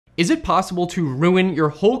Is it possible to ruin your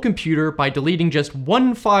whole computer by deleting just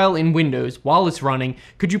one file in Windows while it's running?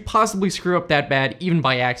 Could you possibly screw up that bad, even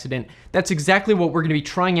by accident? That's exactly what we're going to be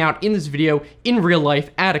trying out in this video in real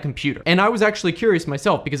life at a computer. And I was actually curious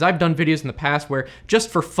myself because I've done videos in the past where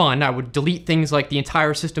just for fun, I would delete things like the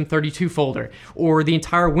entire System32 folder or the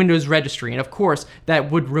entire Windows registry. And of course,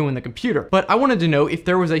 that would ruin the computer. But I wanted to know if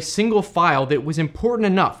there was a single file that was important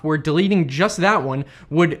enough where deleting just that one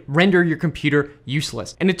would render your computer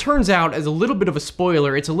useless. And it turns out, as a little bit of a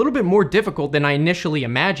spoiler, it's a little bit more difficult than I initially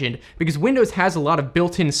imagined because Windows has a lot of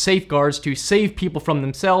built-in safeguards to save people from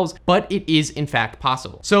themselves, but it is in fact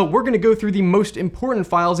possible. So we're going to go through the most important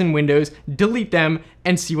files in Windows, delete them,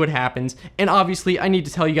 and see what happens. And obviously, I need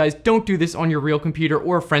to tell you guys, don't do this on your real computer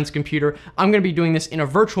or a friend's computer. I'm going to be doing this in a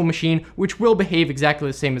virtual machine, which will behave exactly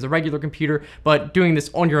the same as a regular computer, but doing this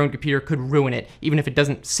on your own computer could ruin it, even if it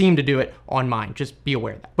doesn't seem to do it on mine. Just be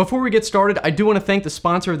aware of that. Before we get started, I do want to thank the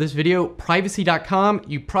sponsor of this video, Privacy.com.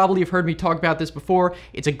 You probably have heard me talk about this before.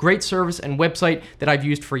 It's a great service and website that I've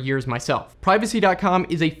used for years myself. Privacy.com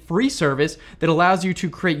is a free service that allows you to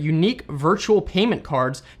create unique virtual payment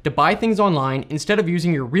cards to buy things online instead of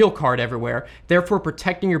using your real card everywhere, therefore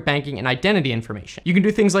protecting your banking and identity information. You can do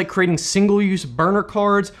things like creating single-use burner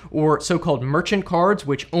cards or so-called merchant cards,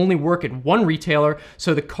 which only work at one retailer,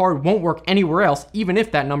 so the card won't work anywhere else, even if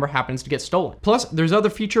that number happens to get stolen. Plus, there's other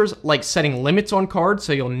features like setting limits on cards,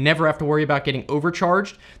 so you'll never have to worry about getting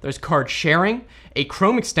overcharged. There's card sharing, a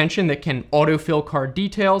Chrome extension that can autofill card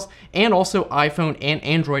details, and also iPhone and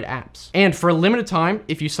Android apps. And for a limited time,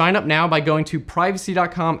 if you sign up now by going to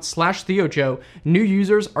privacy.com/TheoJoe, new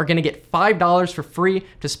users are going to get $5 for free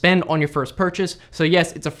to spend on your first purchase. So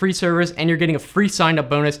yes, it's a free service and you're getting a free sign-up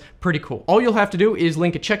bonus. Pretty cool. All you'll have to do is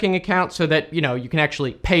link a checking account so that, you can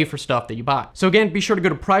actually pay for stuff that you buy. So again, be sure to go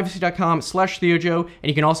to privacy.com/TheoJoe, and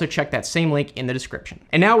you can also check that same link in the description.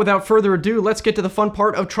 And now, without further ado, let's get to the fun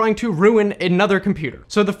part of trying to ruin another computer.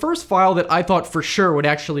 So the first file that I thought for sure would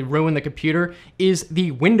actually ruin the computer is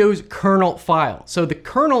the Windows kernel file. So the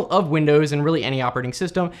kernel of Windows, and really any operating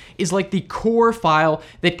system, is like the core file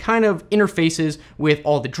that kind of interfaces with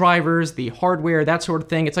all the drivers, the hardware, that sort of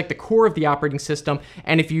thing. It's like the core of the operating system,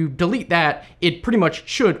 and if you delete that, it pretty much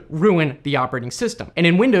should ruin the operating system. And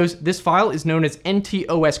in Windows, this file is known as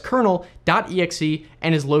ntoskernel.exe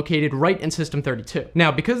and is located right in System32.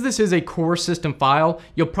 Now, because this is a core system file,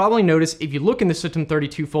 you'll probably notice if you look in the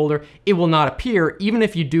System32 folder, it will not appear even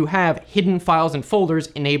if you do have hidden files and folders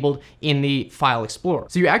enabled in the File Explorer.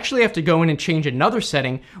 So you actually have to go in and change another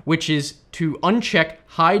setting, which is to uncheck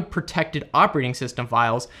Hide Protected Operating System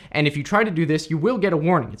Files, and if you try to do this, you will get a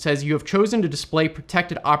warning. It says you have chosen to display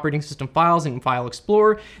protected operating system files in File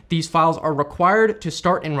Explorer. These files are required to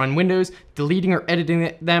start and run Windows. Deleting or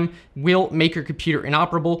editing them will make your computer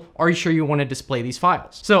inoperable. Are you sure you want to display these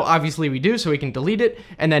files? So obviously we do, so we can delete it,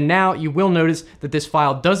 and then now you will notice that this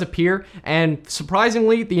file does appear, and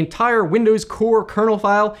surprisingly, the entire Windows core kernel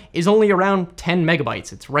file is only around 10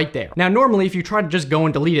 megabytes. It's right there. Now, normally, if you try to just go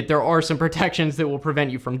and delete it, there are some protections that will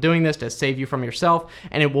prevent you from doing this to save you from yourself,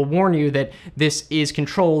 and it will warn you that this is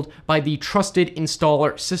controlled by the trusted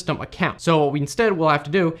installer system account. So what we instead will have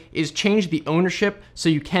to do is change the ownership so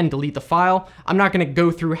you can delete the file. I'm not going to go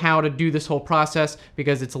through how to do this whole process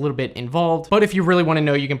because it's a little bit involved, but if you really want to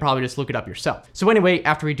know, you can probably just look it up yourself. So anyway,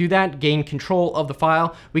 after we do that, gain control of the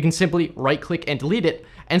file, we can simply right-click and delete it.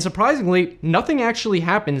 And surprisingly, nothing actually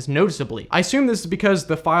happens noticeably. I assume this is because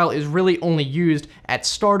the file is really only used at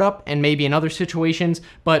startup and maybe in other situations,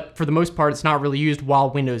 but for the most part, it's not really used while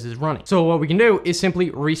Windows is running. So what we can do is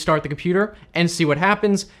simply restart the computer and see what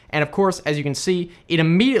happens. And of course, as you can see, it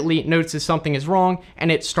immediately notices something is wrong and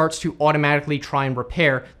it starts to automatically try and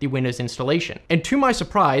repair the Windows installation. And to my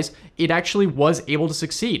surprise, it actually was able to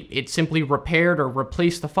succeed. It simply repaired or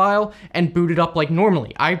replaced the file and booted up like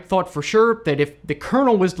normally. I thought for sure that if the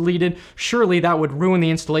kernel was deleted, surely that would ruin the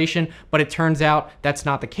installation, but it turns out that's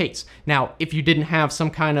not the case. Now, if you didn't have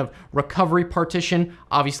some kind of recovery partition,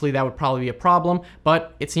 obviously that would probably be a problem,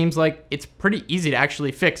 but it seems like it's pretty easy to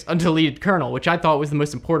actually fix a deleted kernel, which I thought was the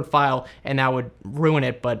most important file and that would ruin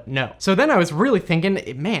it, but no. So then I was really thinking,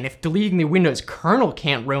 man, if deleting the Windows kernel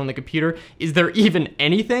can't ruin the computer, is there even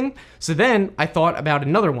anything? So then I thought about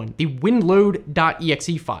another one, the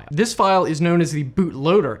winload.exe file. This file is known as the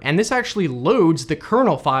bootloader, and this actually loads the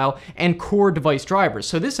kernel file and core device drivers.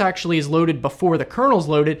 So this actually is loaded before the kernel's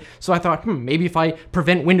loaded. So I thought, maybe if I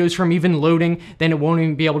prevent Windows from even loading, then it won't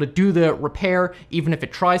even be able to do the repair, even if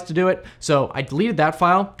it tries to do it. So I deleted that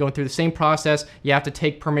file, going through the same process. You have to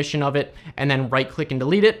take permission of it and then right click and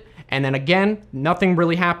delete it. And then again, nothing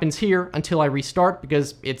really happens here until I restart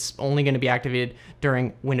because it's only going to be activated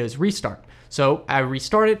during Windows restart. So I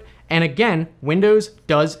restart it, and again, Windows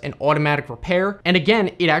does an automatic repair, and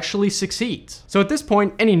again, it actually succeeds. So at this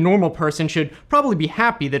point, any normal person should probably be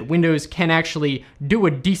happy that Windows can actually do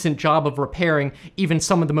a decent job of repairing even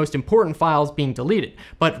some of the most important files being deleted.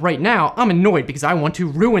 But right now, I'm annoyed because I want to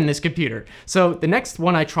ruin this computer. So the next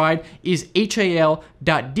one I tried is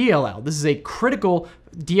hal.dll. This is a critical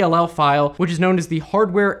DLL file, which is known as the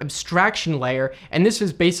hardware abstraction layer, and this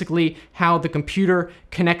is basically how the computer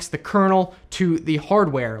connects the kernel to the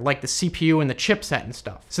hardware, like the CPU and the chipset and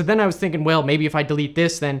stuff. So then I was thinking, well, maybe if I delete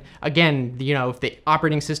this, then again, if the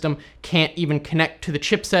operating system can't even connect to the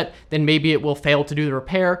chipset, then maybe it will fail to do the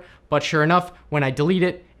repair. But sure enough, when I delete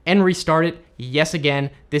it and restart it, yes, again,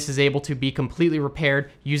 this is able to be completely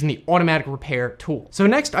repaired using the automatic repair tool. So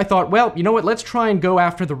next I thought, well, you know what, let's try and go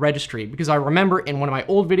after the registry, because I remember in one of my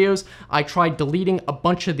old videos, I tried deleting a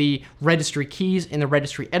bunch of the registry keys in the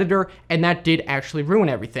registry editor, and that did actually ruin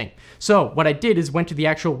everything. So what I did is went to the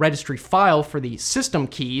actual registry file for the system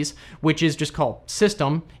keys, which is just called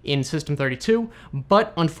system in System32,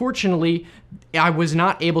 but unfortunately, I was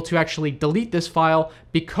not able to actually delete this file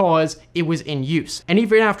because it was in use. And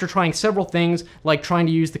even after trying several things, like trying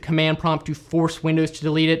to use the command prompt to force Windows to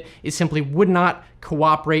delete it, it simply would not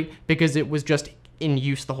cooperate because it was just in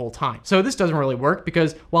use the whole time. So this doesn't really work,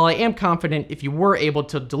 because while I am confident if you were able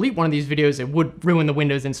to delete one of these videos, it would ruin the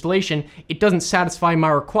Windows installation, it doesn't satisfy my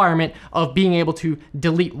requirement of being able to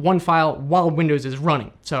delete one file while Windows is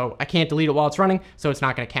running. So I can't delete it while it's running, so it's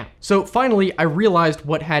not gonna count. So finally, I realized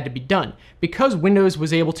what had to be done. Because Windows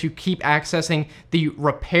was able to keep accessing the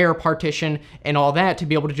repair partition and all that to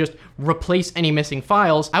be able to just replace any missing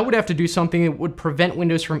files, I would have to do something that would prevent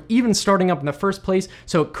Windows from even starting up in the first place,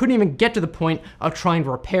 so it couldn't even get to the point of trying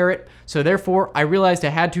to repair it. So therefore, I realized I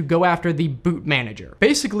had to go after the boot manager.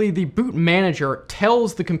 Basically, the boot manager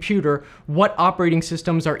tells the computer what operating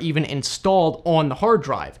systems are even installed on the hard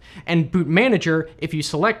drive. And boot manager, if you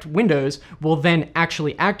select Windows, will then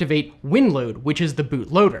actually activate WinLoad, which is the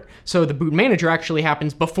bootloader. So the boot manager actually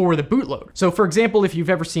happens before the bootloader. So for example, if you've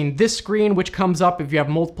ever seen this screen, which comes up if you have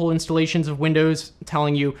multiple installations of Windows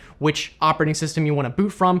telling you which operating system you want to boot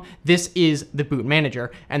from, this is the boot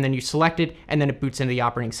manager, and then you select it, and then it boots into the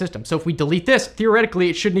operating system. So if we delete this, theoretically,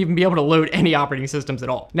 it shouldn't even be able to load any operating systems at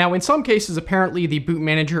all. Now, in some cases, apparently the boot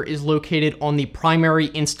manager is located on the primary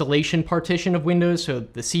installation partition of Windows, so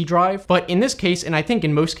the C drive. But in this case, and I think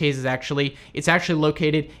in most cases actually, it's actually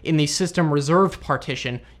located in the system reserved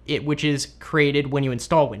partition, which is created when you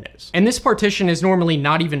install Windows. And this partition is normally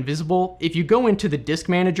not even visible. If you go into the disk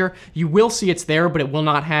manager, you will see it's there, but it will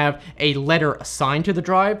not have a letter assigned to the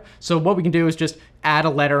drive. So what we can do is just add a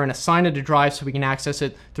letter and assign it to drive so we can access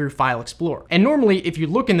it through File Explorer. And normally, if you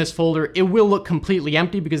look in this folder, it will look completely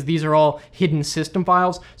empty because these are all hidden system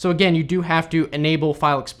files. So again, you do have to enable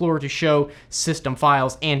File Explorer to show system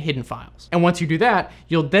files and hidden files. And once you do that,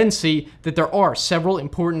 you'll then see that there are several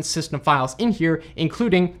important system files in here,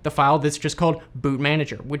 including the file that's just called boot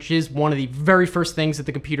manager, which is one of the very first things that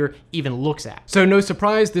the computer even looks at. So no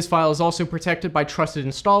surprise, this file is also protected by Trusted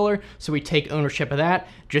Installer, so we take ownership of that,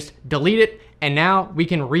 just delete it, and now we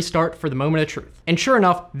can restart for the moment of truth. And sure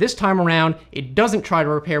enough, this time around, it doesn't try to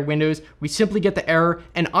repair Windows. We simply get the error,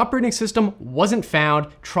 an operating system wasn't found.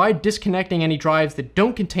 Try disconnecting any drives that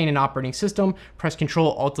don't contain an operating system. Press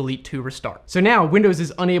Ctrl-Alt-Delete to restart. So now Windows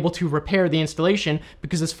is unable to repair the installation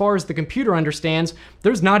because as far as the computer understands,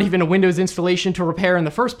 there's not even a Windows installation to repair in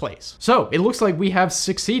the first place. So it looks like we have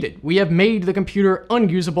succeeded. We have made the computer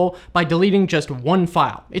unusable by deleting just one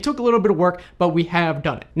file. It took a little bit of work, but we have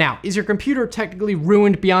done it. Now, is your computer technically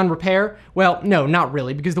ruined beyond repair? Well, no, not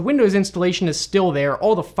really, because the Windows installation is still there,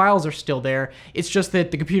 all the files are still there, it's just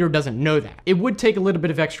that the computer doesn't know that. It would take a little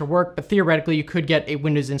bit of extra work, but theoretically you could get a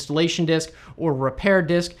Windows installation disk or a repair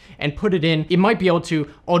disk and put it in. It might be able to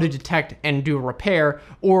auto-detect and do a repair,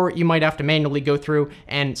 or you might have to manually go through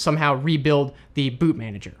and somehow rebuild the boot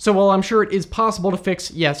manager. So while I'm sure it is possible to fix,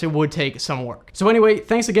 yes, it would take some work. So anyway,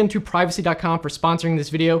 thanks again to privacy.com for sponsoring this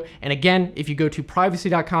video. And again, if you go to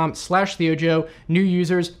privacy.com/TheoJoe, new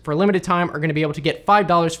users for a limited time are going to be able to get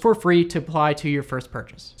 $5 for free to apply to your first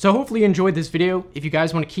purchase. So hopefully you enjoyed this video. If you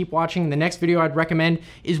guys want to keep watching, the next video I'd recommend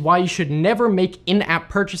is why you should never make in-app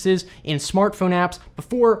purchases in smartphone apps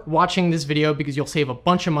before watching this video, because you'll save a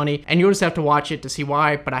bunch of money and you'll just have to watch it to see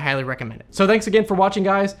why, but I highly recommend it. So thanks again for watching,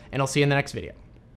 guys, and I'll see you in the next video.